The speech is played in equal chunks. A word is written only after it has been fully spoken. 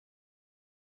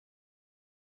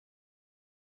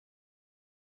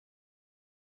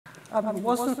I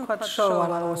wasn't quite sure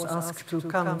while I was asked to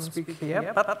come and speak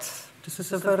here, but this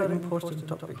is a very important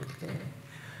topic.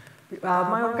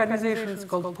 My organization is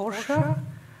called Portia,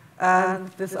 and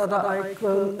this other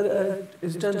icon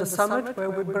is Gender Summit, where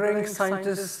we bring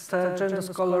scientists, gender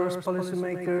scholars,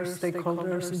 policymakers,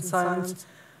 stakeholders in science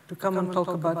to come and talk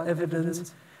about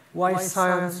evidence, why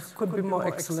science could be more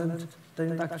excellent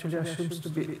than it actually assumes to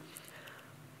be.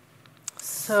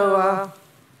 So,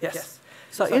 yes.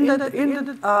 So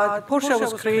Portia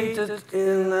was created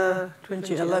in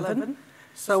 2011,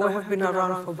 so we have been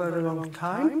around for a very long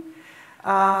time.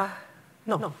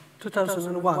 No,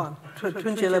 2001.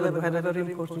 2011 we had a very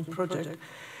important project.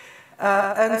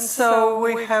 And so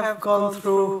we have gone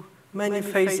through many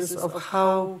phases of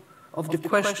the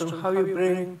question how you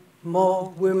bring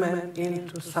more women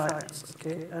into science.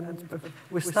 Okay? And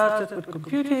we started with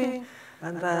computing,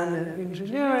 and then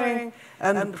engineering,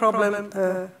 and the problem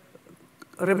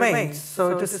remains.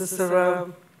 So this is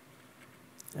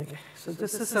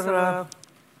a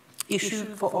issue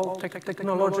for all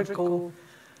technological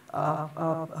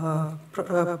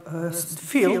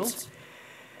fields,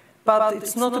 but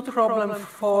it's not a problem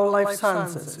for life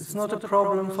sciences. It's not a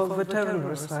problem for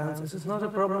veterinary sciences. It's not a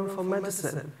problem for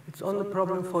medicine. It's only a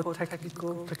problem for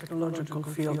technological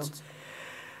fields.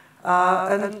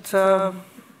 I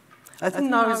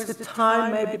think now is the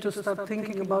time maybe to start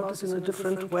thinking about this in a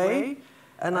different way.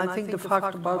 And I think the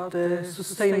fact about the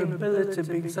sustainability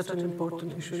being such an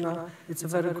important issue now, it's a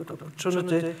very good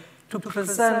opportunity to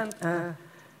present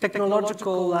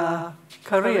technological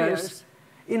careers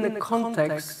in the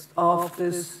context of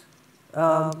this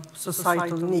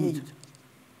societal need.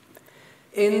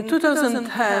 In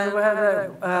 2010, we had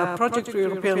a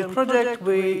European project.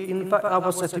 I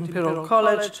was at Imperial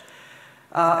College.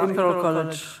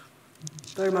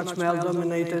 Very much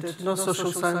male-dominated, no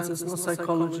social sciences, no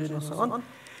psychology, and so on.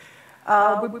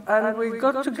 And we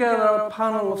got together a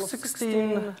panel of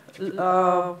 16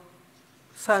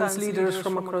 science leaders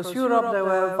from across Europe. They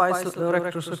were vice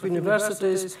rectors of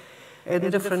universities in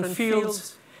different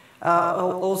fields.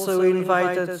 Also, we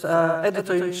invited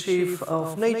editor-in-chief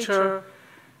of Nature,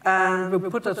 and we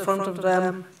put in front of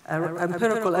them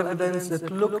empirical evidence that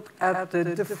looked at the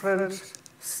different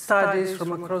studies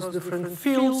from across different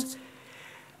fields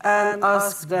and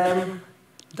asked them,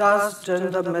 does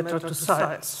gender matter to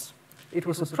science? It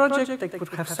was a project. They could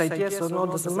have said yes or no,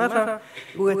 doesn't matter.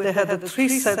 They had 3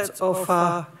 sets of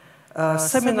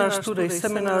seminars, 2-day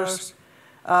seminars.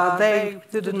 They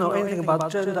didn't know anything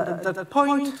about gender at that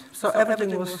point, so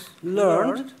everything was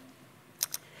learned.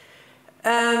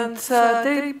 And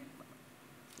to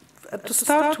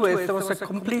start with, there was a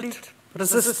complete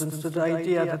resistance to the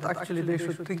idea that actually they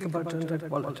should think about gender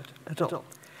equality at all.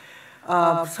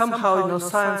 Somehow,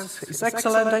 science is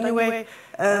excellent anyway,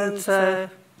 and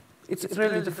it's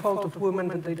really the fault of women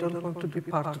that they don't want to be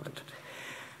part of it.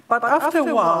 But after a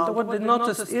while, what they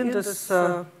noticed in the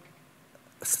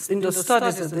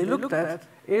studies that they looked at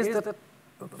is that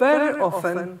very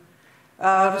often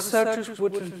researchers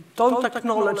don't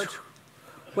acknowledge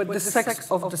what the sex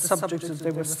of the subjects that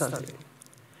they were studying.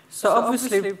 So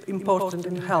obviously important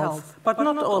in health, but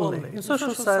not only. In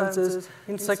social sciences,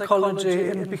 in psychology,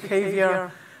 in behavior,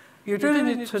 you really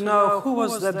need to know who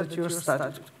was that you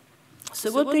studied. So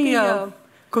what they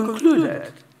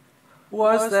concluded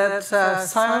was that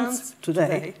science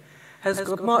today has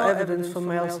got more evidence for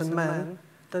males and men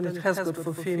than it has got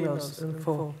for females and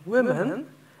for women,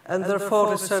 and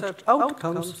therefore research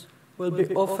outcomes will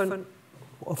be often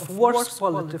of worse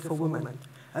quality for women.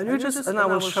 And I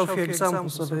will show you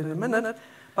examples of it in a minute,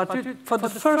 but for the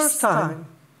first time,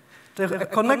 a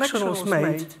connection was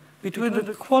made between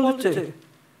the quality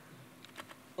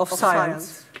of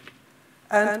science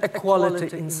and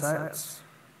equality in science.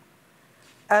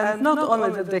 And not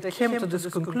only that they came to this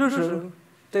conclusion,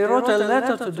 they wrote a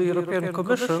letter to the European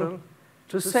Commission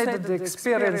to say that the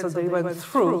experience that they went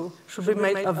through should be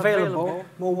made available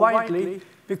more widely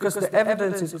because the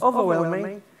evidence is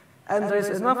overwhelming and there is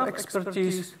enough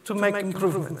expertise to make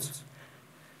improvements.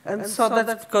 And so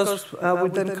that's because we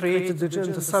then created the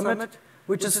Gender Summit,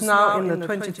 which is now in the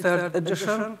 23rd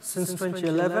edition since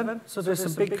 2011. So there's a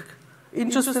big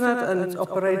interest in it, and it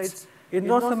operates in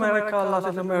North America,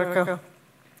 Latin America,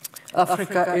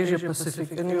 Africa, Asia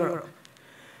Pacific, and Europe.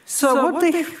 So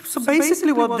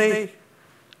basically what they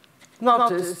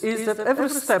notice is that every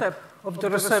step of the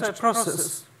research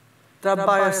process, there are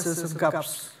biases and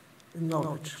gaps in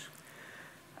knowledge.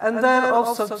 And then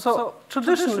also, so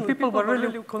traditionally, people were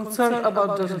really concerned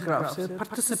about those graphs,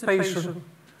 participation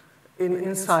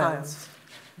in science.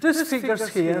 These figures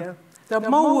here, there are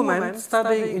more women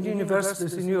studying in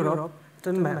universities in Europe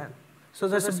than men. So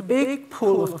there's a big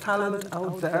pool of talent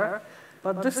out there,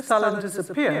 but this talent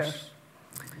disappears.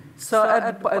 So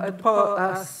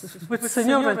with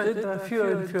seniority, there are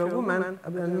fewer and fewer women,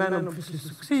 and men obviously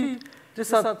succeed.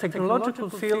 These are technological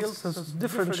fields of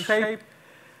different shape.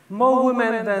 More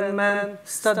women than men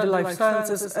study life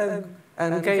sciences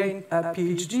and gain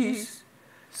PhDs.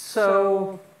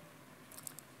 So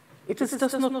it is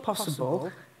just not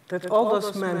possible that all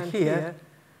those men here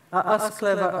are as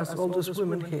clever as all those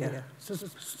women here. It's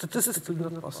just statistically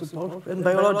not possible and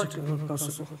biologically not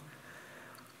possible.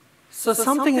 So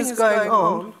something is going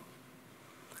on,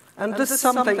 and this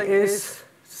something is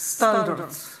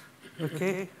standards.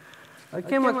 Okay, I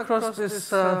came across this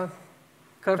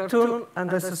cartoon, and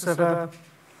this is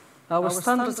our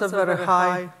standards are very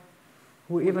high.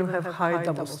 We even have high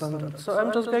double standards. So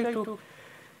I'm just going to.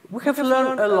 We have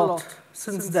learned a lot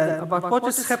since then about what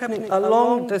is happening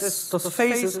along those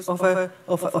phases of a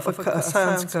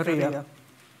science career.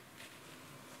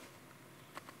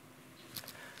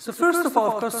 So first of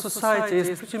all, of course, society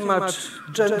is pretty much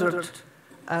gendered,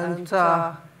 and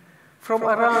from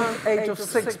around age of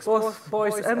 6, both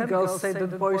boys and girls say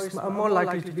that boys are more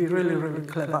likely to be really, really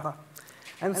clever.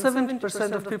 And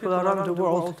 70% of people around the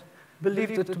world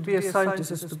believe that to be a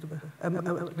scientist is to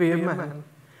be a man.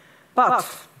 But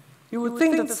you would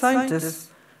think that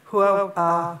scientists who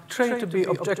are trained to be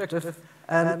objective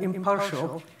and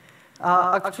impartial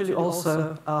are actually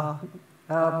also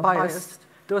biased.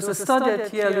 There was a study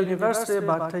at Yale University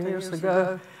about 10 years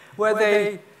ago where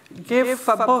they gave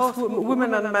both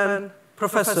women and men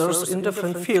professors in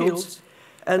different fields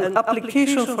an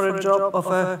application for a job of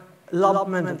a lab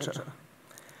manager.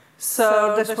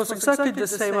 So this was exactly the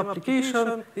same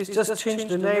application. It's just changed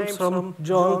the names from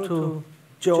John to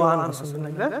Joanne or something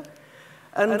like that.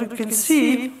 And you can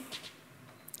see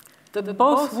that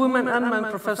both women and men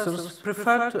professors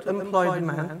preferred to employ the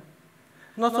man.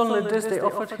 Not only this, they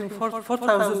offered him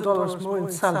 $4,000 more in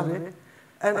salary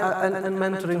and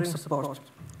mentoring support.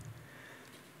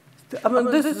 I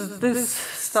mean, this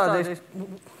study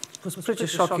was pretty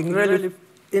shocking, really,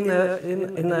 in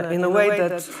a way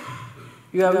that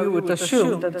you would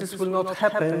assume that this will not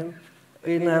happen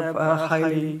in a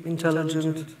highly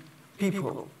intelligent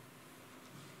people.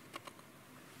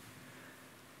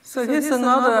 So here's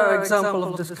another example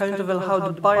of this kind of how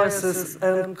the biases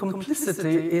and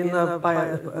complicity in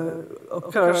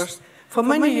occurs. For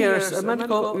many years, a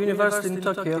medical university in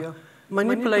Tokyo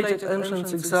manipulated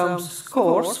entrance exam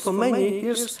scores for many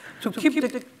years to keep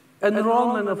the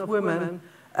enrollment of women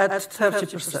at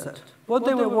 30%. What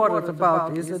they were worried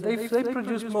about is that if they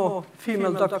produce more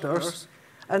female doctors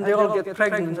and they all get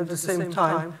pregnant at the same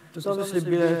time, there's obviously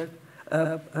be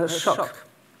a shock.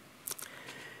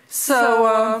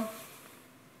 So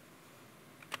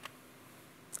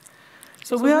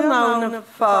we are now in a,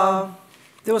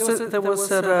 there was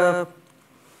a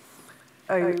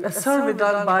survey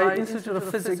done by Institute of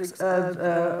Physics and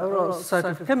Royal Society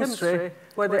of Chemistry,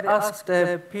 where they asked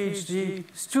their PhD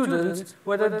students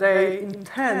whether they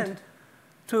intend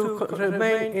to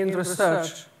remain in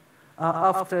research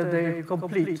after they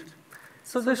complete.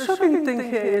 So the shocking thing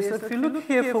here is that if you look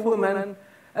here for women,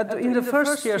 in the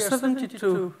first year,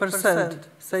 72%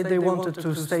 say they wanted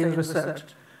to stay in research.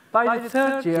 By the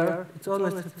third year, it's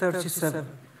only 37%.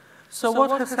 So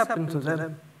what has happened to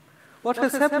them? What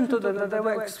has happened to them is that they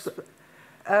were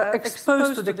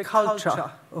exposed to the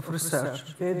culture of research,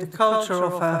 okay? The culture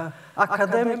of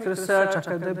academic research.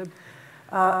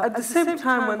 At the same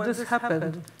time when this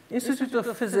happened, Institute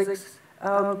of Physics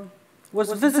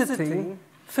was visiting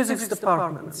physics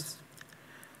departments.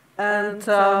 And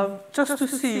just to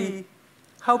see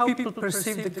how people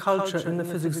perceive the culture in the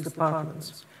physics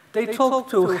departments. They talked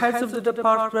to heads of the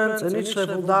departments and each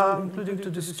level down, including to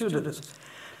the students.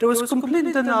 There was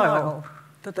complete denial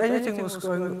that anything was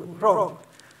going wrong.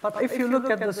 But if you look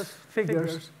at the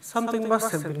figures, something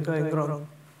must have been going wrong.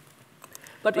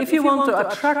 But if you want to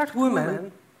attract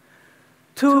women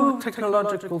to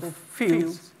technological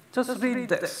fields, just read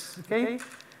this, okay?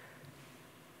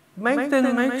 Make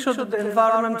sure that the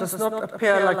environment does not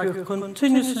appear like you're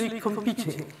continuously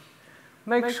competing.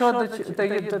 Make sure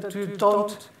that you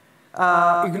don't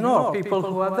ignore people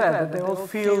who are there, that they all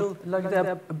feel like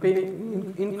they're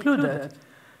being included.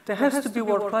 There has to be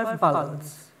work-life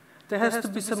balance. There has to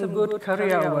be some good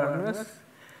career awareness.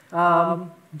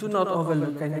 Do not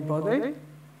overlook anybody.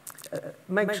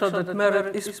 Make sure that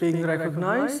merit is being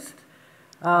recognized.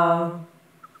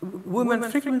 Women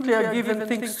frequently are given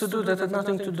things to do that have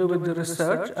nothing to do with the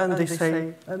research, and they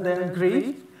say, and they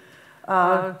agree.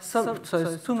 So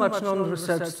it's too much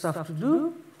non-research stuff to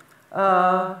do.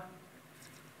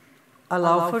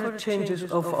 allow for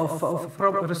changes of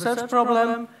research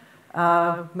problem,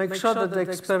 make sure that the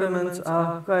experiments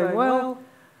are going well,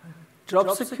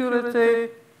 job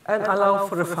security, and allow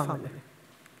for a family.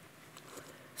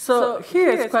 So here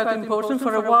it's quite important.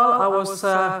 For a while I was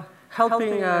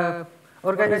helping an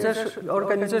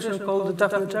organization called the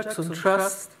Daphne Jackson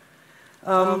Trust,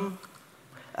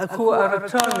 who are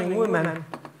returning women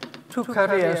to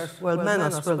careers, well, men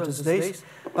as well these days,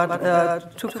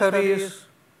 but to careers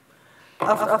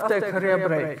after a career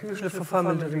break, usually for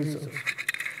family reasons.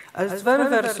 And it's very,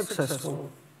 very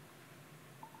successful.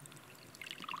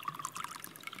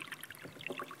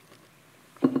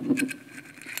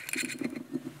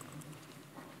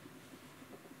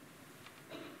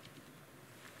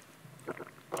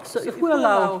 So if we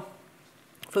allow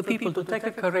for people to take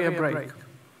a career break,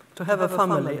 to have a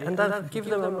family, and then give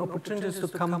them opportunities to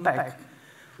come back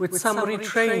with some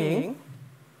retraining,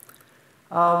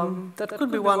 that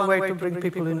could be one way to bring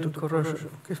people into corrosion.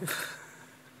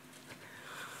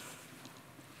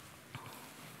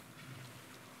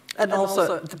 And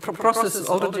also, the process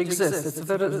already exists.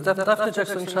 Daphne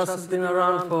Jackson Trust has been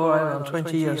around for, I don't know,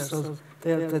 20 years, so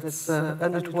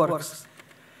and it works.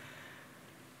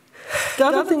 The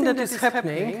other thing that is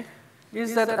happening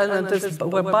is that, and this,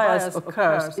 where bias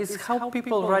occurs, is how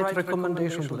people write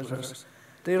recommendation letters.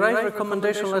 They write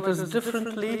recommendation letters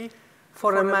differently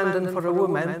for a man than for a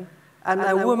woman, and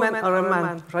a woman or a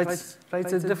man writes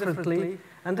it differently.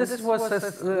 And this was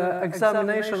an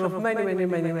examination of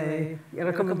many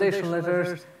recommendation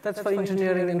letters. That's for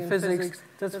engineering and physics,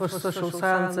 that's for social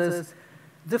sciences,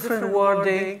 different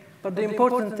wording. But the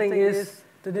important thing is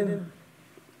that in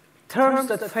terms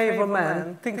that favor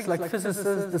men, things like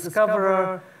physicist,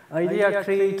 discoverer, idea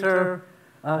creator,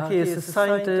 he is a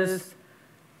scientist,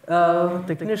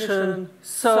 technician.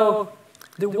 So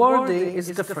the wording is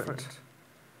different.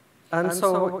 And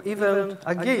so even,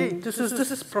 again, this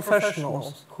is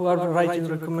professionals who are writing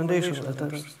recommendation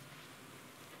letters.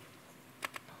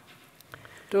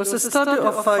 There was a study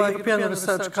of European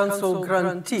Research Council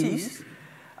grantees.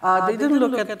 They didn't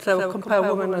look at compare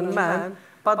women and men,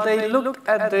 but they looked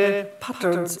at the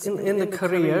patterns in the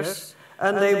careers,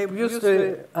 and they used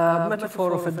the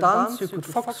metaphor of a dance. You could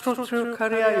foxtrot your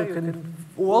career, you can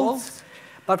waltz,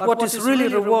 but what is really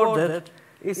rewarded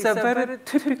is a very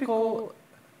typical,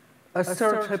 a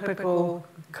stereotypical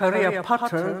career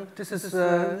pattern. This is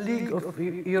a League of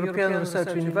European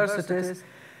Research Universities.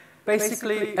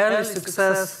 Basically, early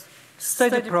success,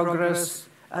 steady progress,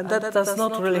 and that does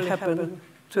not really happen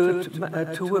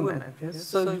to women. Yes?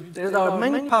 So there are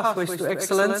many pathways to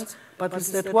excellence, but it's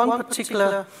that one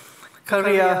particular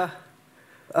career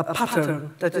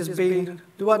pattern that is being,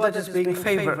 the one that is being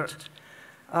favored.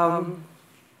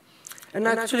 And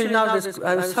actually now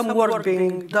there's some work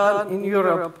being done in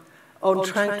Europe on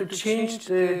trying to change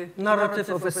the narrative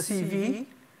of a CV,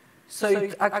 so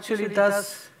it actually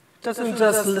doesn't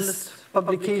just list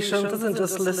publication, doesn't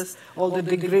just list all the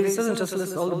degrees, doesn't just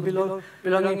list all the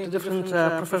belonging to different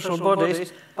professional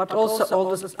bodies, but also all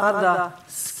those other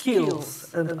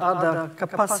skills and other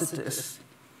capacities.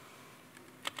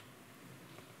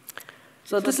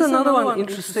 So this is another one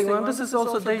interesting one. This is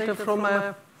also data from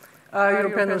a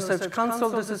European Research Council.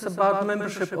 This is about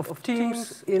membership of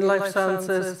teams in life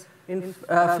sciences, in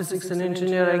physics and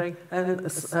engineering,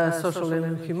 and social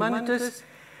and humanities.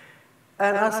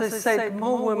 And as I said,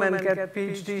 more women get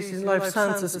PhDs in life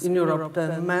sciences in Europe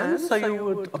than men, so you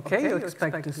would, you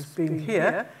expect this being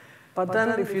here. But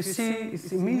then if you see,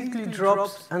 it immediately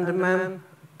drops, and the men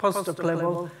postdoc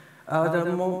level, there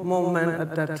are more men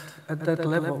at that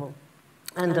level.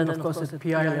 And then, of course, at the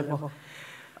PI level.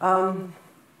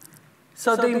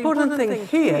 So the important thing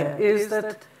here is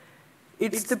that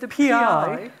it's the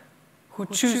PI who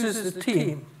chooses the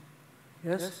team.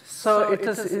 Yes. So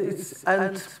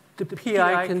and the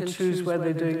PI can choose where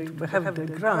they have the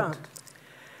grant.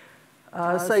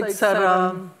 So it's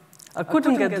I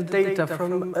couldn't get the data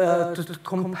from to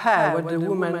compare whether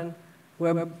women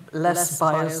were less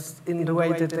biased in the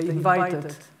way that they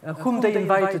invited, whom they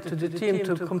invited to the team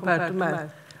to compare to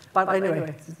men. But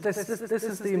anyway, this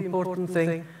is the important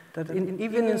thing, that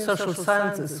even in social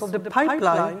sciences, so the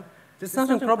pipeline, there's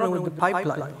nothing problem with the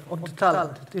pipeline of the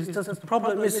talent. The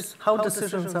problem is how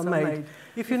decisions are made.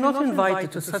 If you're not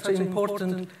invited to such an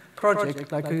important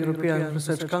project, like a European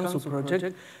Research Council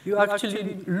project, you're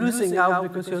actually losing out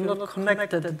because you're not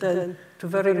connected then to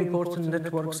very important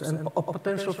networks and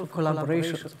potential for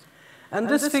collaboration. And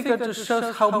this figure just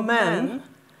shows how men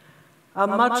are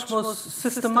much more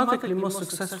systematically more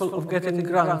successful of getting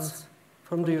grants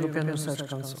from the European Research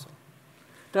Council.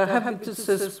 This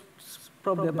is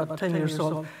probably about 10 years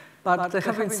old. but there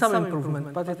have been some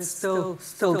improvement, but it's still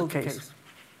the case.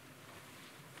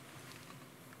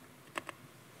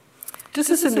 This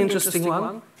is an interesting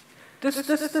one.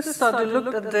 This study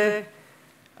looked at the,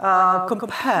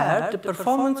 compared the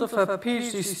performance of a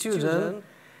PhD student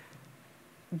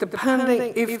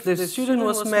depending if the student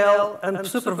was male and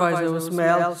supervisor was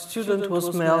male, student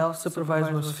was male,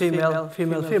 supervisor was female,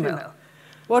 female.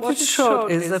 What it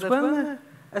showed is that when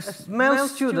a male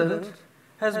student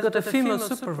has got a female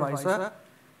supervisor,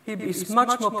 he is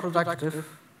much more productive,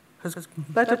 has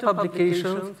better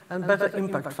publications and better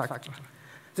impact factor.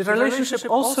 The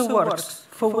relationship also works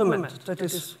for women, that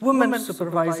is, woman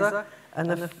supervisor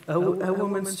and a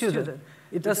woman student.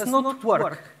 It does not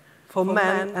work for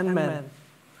men and men.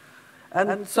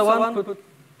 And so one could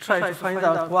try to find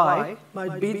out why.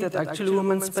 Might be that actually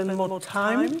women spend more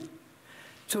time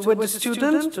with the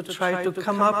students to try to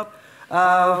come up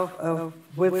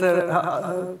with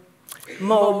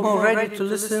more ready to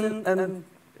listen and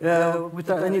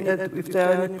if there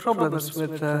are any problems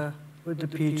with the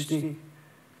PhD.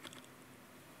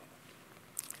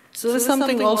 So there's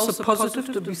something also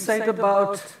positive to be said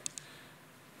about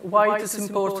why it is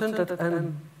important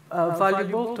and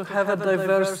valuable to have a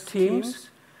diverse teams.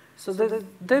 So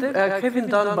Kevin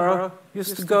Dunbar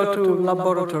used to go to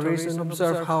laboratories and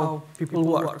observe how people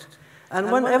worked.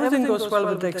 And when everything goes well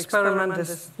with the experiment,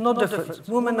 there's no difference.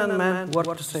 Women and men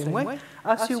work the same way,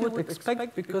 as you would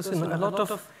expect, because a lot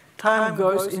of time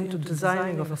goes into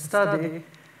designing of a study.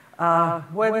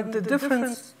 When the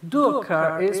difference do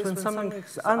occur is when something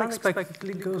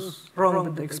unexpectedly goes wrong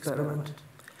with the experiment.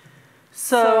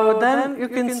 So then you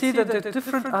can see that there are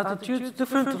different attitudes,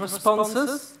 different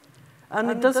responses,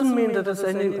 and it doesn't mean that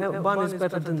one is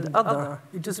better than the other.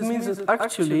 It just means that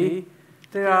actually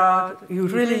you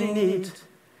really need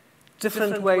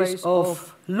different ways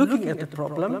of looking at the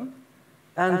problem,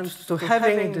 and to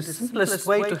having the simplest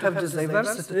way to have this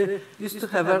diversity is to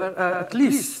have at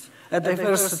least a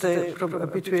diversity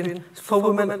for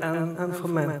women and for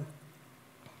men.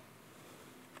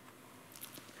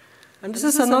 And this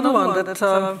is another one that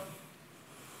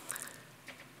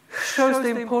shows the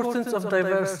importance of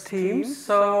diverse teams.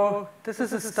 So this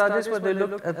is a study where they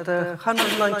looked at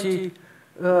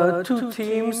 192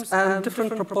 teams and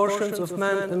different proportions of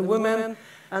men and women,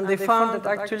 and they found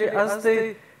that actually as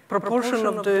the proportion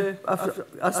of the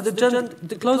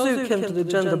closer you came to the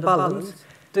gender balance,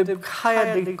 the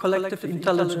higher the collective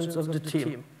intelligence of the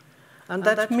team. And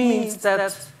that means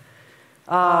that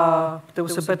there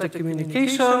was a better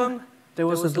communication, there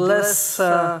was less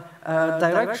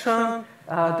direction,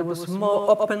 there was more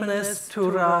openness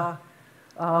to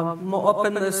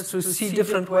see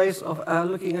different ways of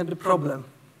looking at the problem.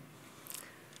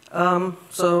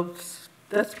 So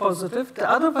that's positive. The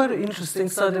other very interesting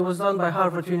study was done by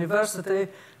Harvard University.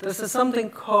 There's something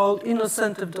called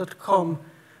innocentive.com,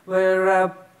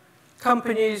 where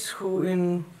companies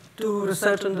who do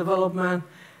research and development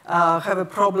have a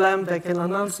problem, they can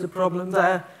announce the problem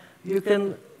there. You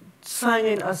can sign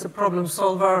in as a problem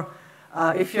solver.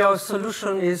 If your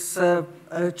solution is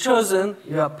chosen,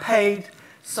 you are paid.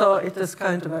 So it is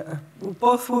kind of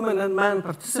both women and men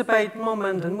participate,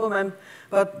 men and women,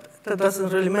 but that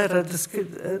doesn't really matter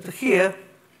here.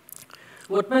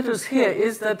 What matters here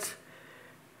is that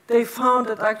they found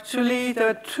that actually there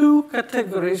are two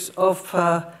categories of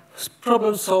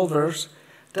problem solvers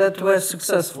that were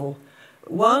successful.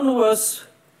 One was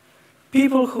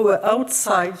people who were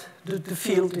outside the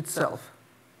field itself.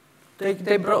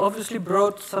 They obviously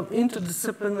brought some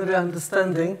interdisciplinary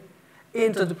understanding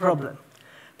into the problem.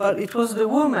 But it was the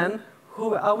women who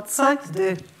were outside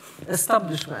the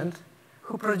establishment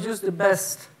who produced the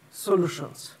best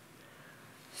solutions.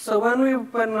 So when we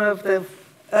have the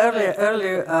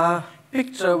earlier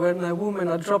picture when women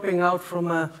are dropping out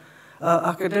from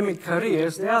academic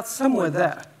careers, they are somewhere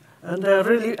there. And they're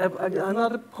really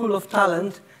another pool of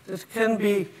talent that can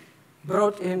be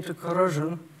brought into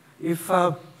Corrosion if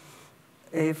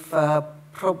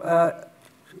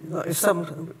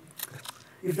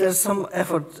there's some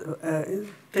effort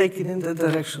taken in that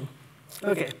direction.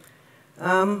 Okay.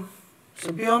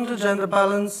 So beyond the gender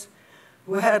balance,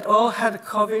 we all had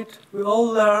COVID. We all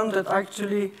learned that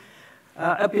actually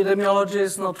epidemiology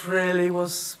is not really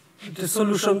was the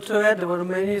solution to it. There were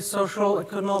many social,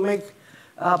 economic,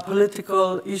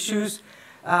 political issues.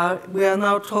 We are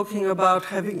now talking about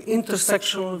having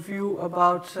intersectional view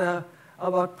about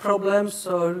problems.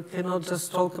 So you cannot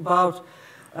just talk about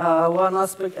one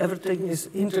aspect. Everything is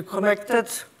interconnected,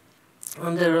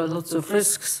 and there are lots of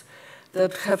risks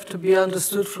that have to be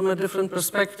understood from a different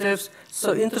perspectives.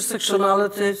 So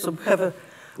intersectionality. So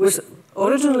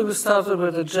originally we started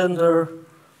with the gender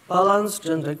balance,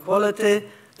 gender equality.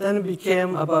 Then it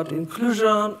became about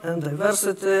inclusion and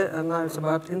diversity, and now it's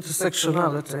about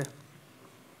intersectionality.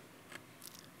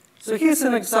 So here's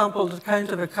an example that kind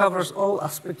of covers all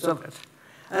aspects of it.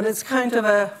 And it's kind of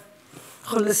a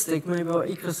holistic, maybe, or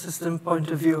ecosystem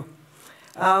point of view.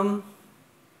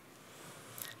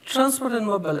 Transport and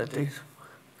mobility.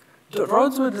 The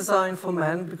roads were designed for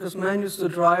men because men used to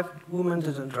drive, women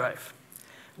didn't drive.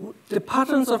 The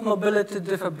patterns of mobility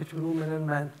differ between women and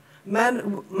men.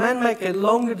 Men make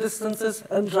longer distances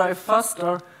and drive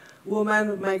faster.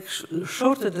 Women make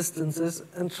shorter distances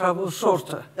and travel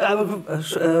slower.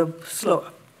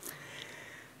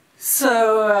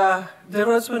 So the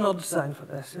roads were not designed for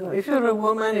this. You know, if you're a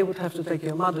woman, you would have to take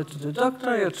your mother to the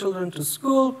doctor, your children to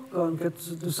school, go and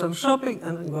do some shopping,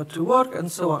 and then go to work,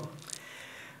 and so on.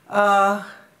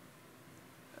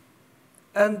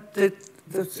 And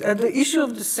the issue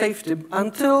of the safety,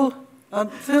 until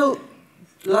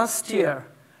last year,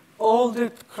 all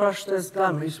the crash test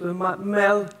dummies were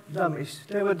male dummies.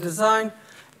 They were designed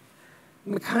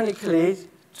mechanically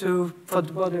for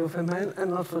the body of a man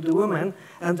and not for the woman.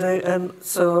 And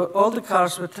so all the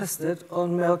cars were tested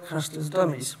on male crash test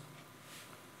dummies.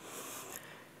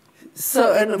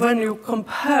 So, and when you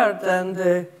compare then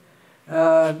the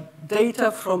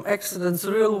data from accidents,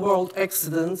 real world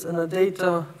accidents, and the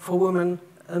data for women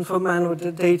and for men with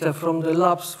the data from the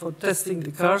labs for testing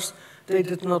the cars, they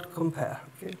did not compare.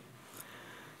 Okay?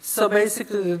 So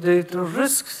basically, the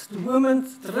risk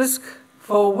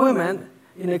for women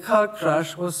in a car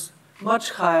crash was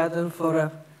much higher than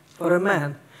for a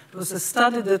man. It was a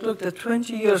study that looked at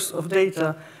 20 years of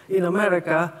data in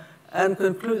America and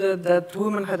concluded that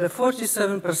women had a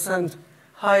 47%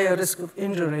 higher risk of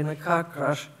injury in a car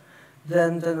crash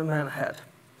than a man had.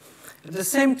 At the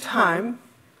same time,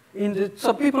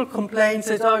 so people complained,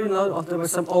 said, oh, you know, there were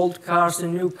some old cars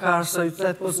and new cars, so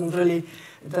that wasn't really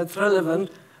that relevant.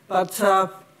 But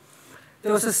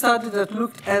there was a study that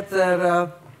looked at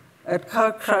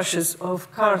car crashes of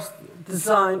cars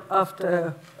designed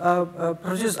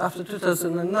produced after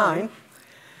 2009.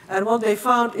 And what they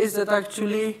found is that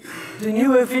actually the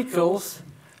newer vehicles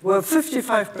were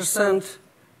 55%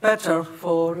 better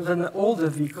than the older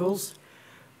vehicles,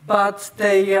 but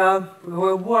they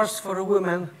were worse for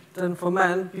women than for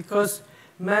men because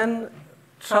men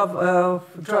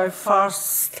drive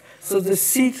fast, so the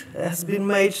seat has been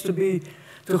made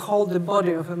to hold the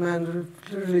body of a man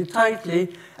really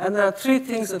tightly, and there are three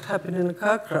things that happen in a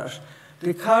car crash.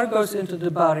 The car goes into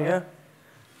the barrier,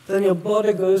 then your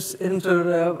body goes into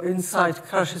the inside,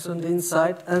 crashes on the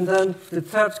inside, and then the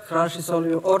third crash is all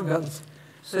your organs.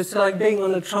 So it's like being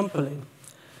on a trampoline.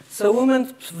 So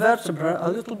women's vertebrae are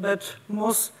a little bit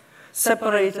more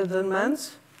separated than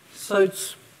men's, so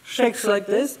it shakes like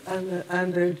this,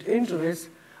 and the injuries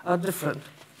are different.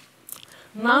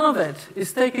 None of it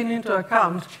is taken into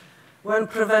account when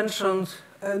prevention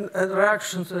and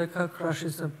reaction to the car crash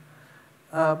is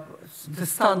the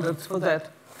standards for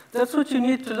that. That's what you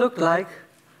need to look like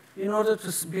in order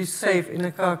to be safe in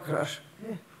a car crash.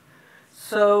 Yeah.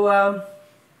 So,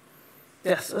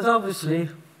 yes, and obviously,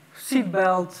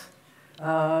 seatbelt,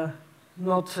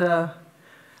 not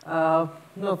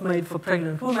made for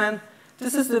pregnant women.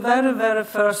 This is the very, very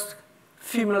first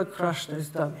female crash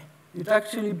test dummy. It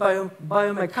actually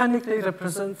biomechanically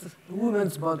represents a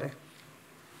woman's body.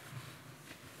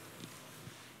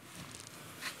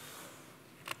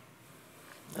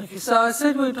 Okay, so I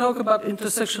said we'll talk about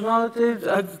intersectionality.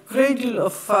 A great deal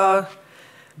of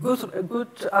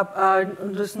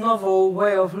this novel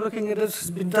way of looking at it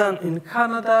has been done in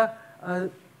Canada.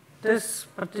 This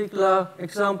particular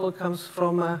example comes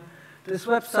from this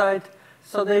website.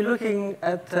 So they're looking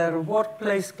at their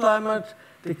workplace climate,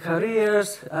 the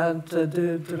careers, and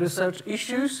the research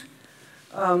issues.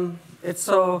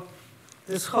 So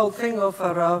this whole thing of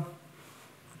our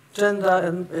gender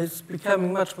and is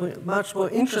becoming much more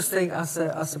interesting as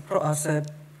a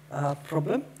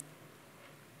problem.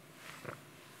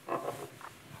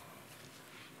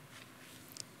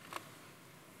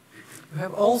 We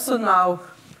have also now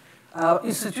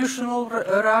institutional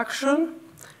reaction.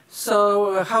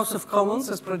 So House of Commons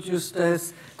has produced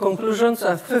as conclusions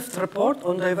a fifth report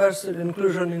on diversity and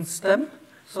inclusion in STEM.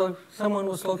 So someone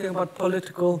was talking about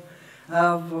political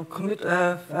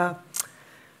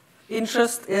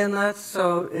interest in that,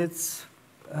 so it's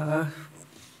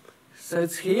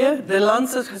here. The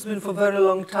Lancet has been for a very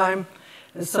long time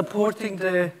supporting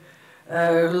the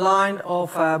line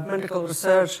of medical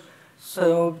research,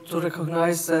 so to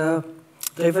recognize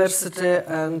diversity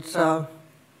and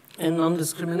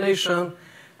non-discrimination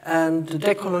and the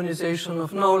decolonization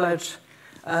of knowledge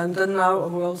And then now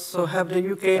we also have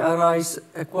the UK Arise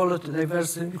Equality,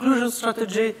 Diversity, Inclusion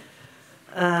Strategy.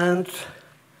 And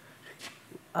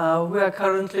we are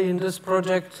currently in this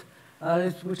project,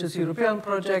 which is a European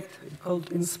project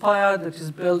called Inspire, that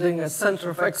is building a center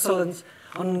of excellence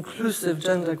on inclusive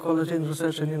gender equality in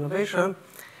research and innovation.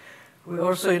 We're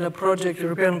also in a project,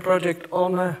 European project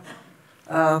on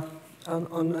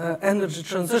energy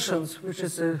transitions, which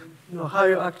is how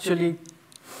you actually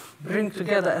bring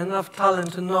together enough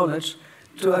talent and knowledge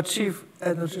to achieve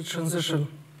energy transition.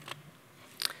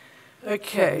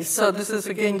 Okay, so this is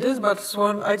again this, but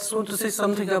I just want to say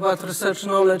something about research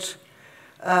knowledge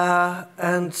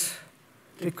and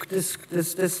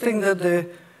this thing that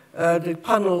the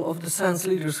panel of the science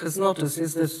leaders has noticed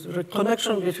is this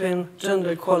connection between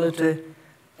gender equality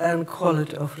and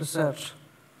quality of research.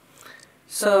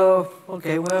 So,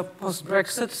 okay, we're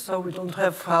post-Brexit, so we don't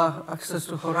have access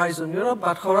to Horizon Europe,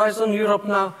 but Horizon Europe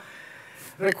now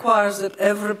requires that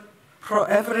every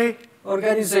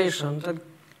organization that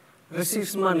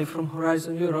receives money from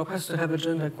Horizon Europe has to have a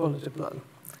gender equality plan.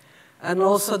 And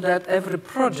also that every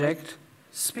project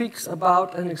speaks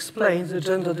about and explains the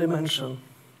gender dimension.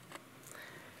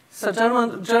 So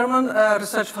German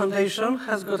Research Foundation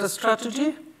has got a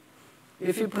strategy.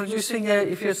 If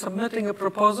you're submitting a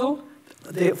proposal,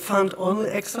 they fund only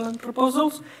excellent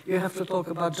proposals. You have to talk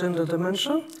about gender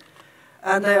dimension.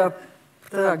 And there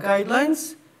are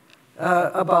guidelines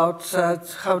about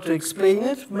how to explain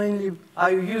it. Mainly,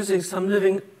 are you using some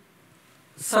living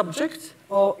subject,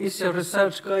 or is your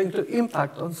research going to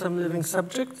impact on some living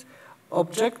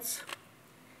objects?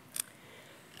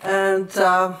 And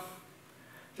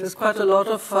there's quite a lot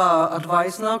of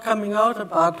advice now coming out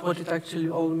about what it actually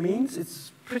all means.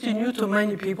 It's pretty new to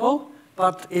many people,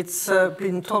 but it's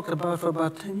been talked about for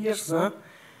about 10 years now.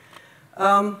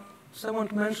 Someone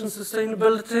mentioned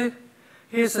sustainability.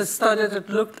 Here's a study that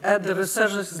looked at the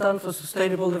research that's done for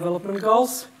Sustainable Development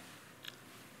Goals.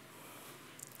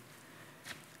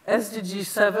 SDG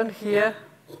 7 here,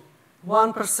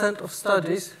 1% of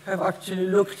studies have actually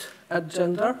looked at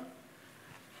gender.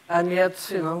 And yet,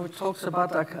 it talks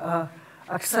about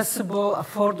accessible,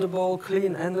 affordable,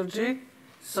 clean energy.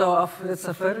 So it's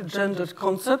a very gendered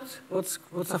concept. What's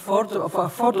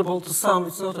affordable to some,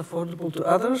 it's not affordable to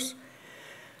others.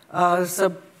 There's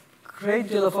a great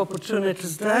deal of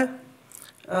opportunities there.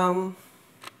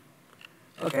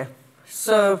 Okay,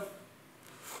 so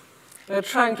we're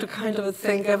trying to kind of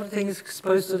think everything is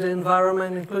exposed to the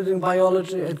environment, including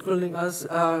biology, including us.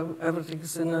 Everything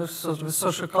is in a sort of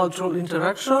socio-cultural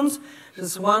interactions.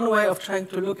 There's one way of trying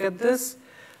to look at this.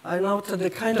 I noted the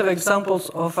kind of examples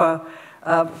of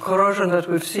corrosion that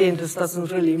we've seen. This doesn't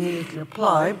really immediately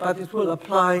apply, but it will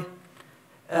apply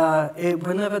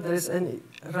whenever there is any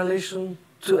relation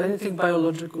to anything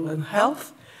biological and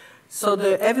health. So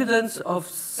the evidence of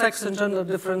sex and gender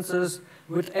differences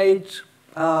with age,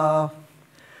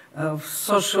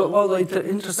 social, all the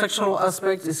intersectional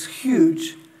aspects is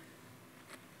huge.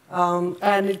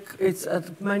 And it's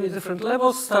at many different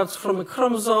levels, starts from the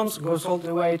chromosomes, goes all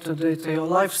the way to your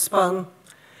lifespan.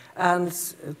 And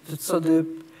so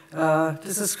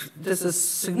this is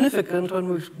significant when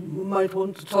we might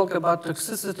want to talk about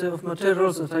toxicity of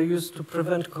materials that are used to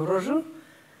prevent corrosion.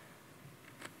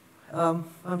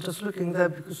 I'm just looking there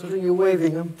because I think you're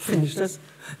waving. I'm finished.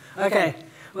 Okay.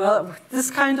 Well, this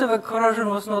kind of a corrosion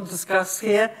was not discussed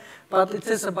here, but it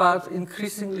is about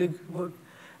increasingly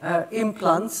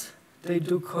implants. They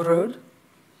do corrode.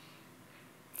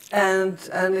 And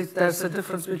there's a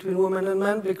difference between women and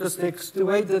men because the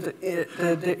way that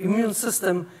the immune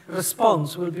system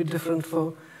responds will be different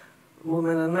for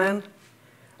women and men.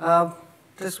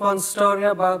 There's one story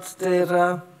about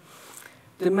the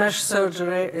mesh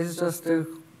surgery is just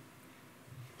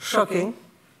shocking.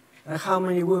 How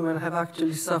many women have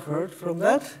actually suffered from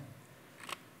that?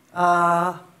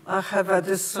 I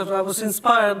was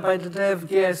inspired by the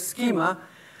DFGS schema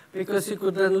because you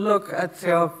could then look at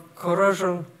your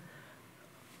corrosion,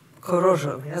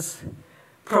 yes,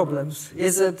 problems.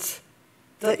 Is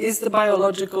the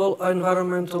biological or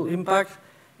environmental impact?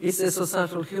 Is the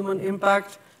societal human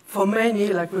impact? For many,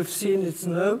 like we've seen, it's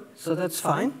no, so that's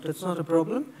fine, that's not a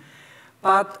problem.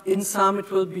 But in some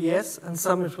it will be yes, and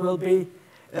some it will be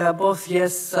both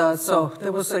yes. So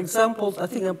there was examples, I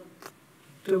think, in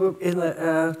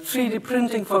 3D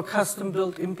printing for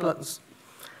custom-built implants.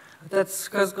 That's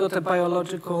got a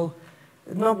biological,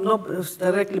 not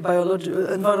directly biological,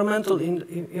 environmental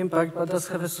impact, but does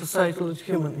have a societal and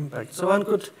human impact. So one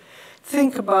could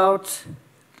think about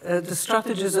the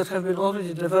strategies that have been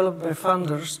already developed by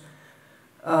funders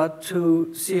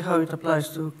to see how it applies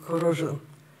to corrosion.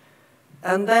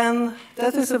 And then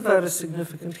that is a very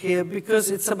significant here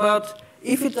because it's about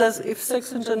if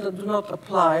sex and gender do not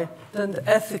apply, then the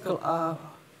ethical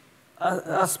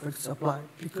aspects apply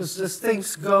because these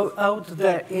things go out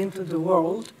there into the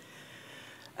world.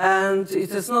 And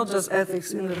it is not just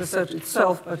ethics in the research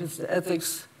itself, but it's the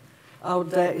ethics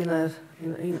out there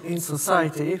in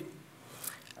society.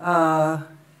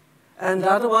 And the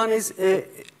other one is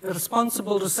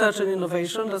responsible research and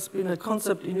innovation. That's been a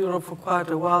concept in Europe for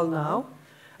quite a while now.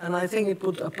 And I think it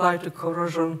would apply to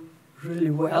corrosion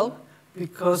really well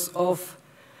because of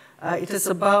it is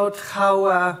about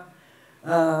how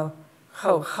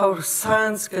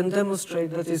science can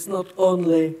demonstrate that it's not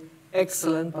only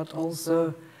excellent but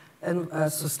also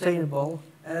sustainable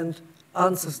and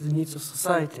answers the needs of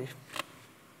society.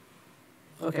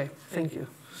 Okay, thank you.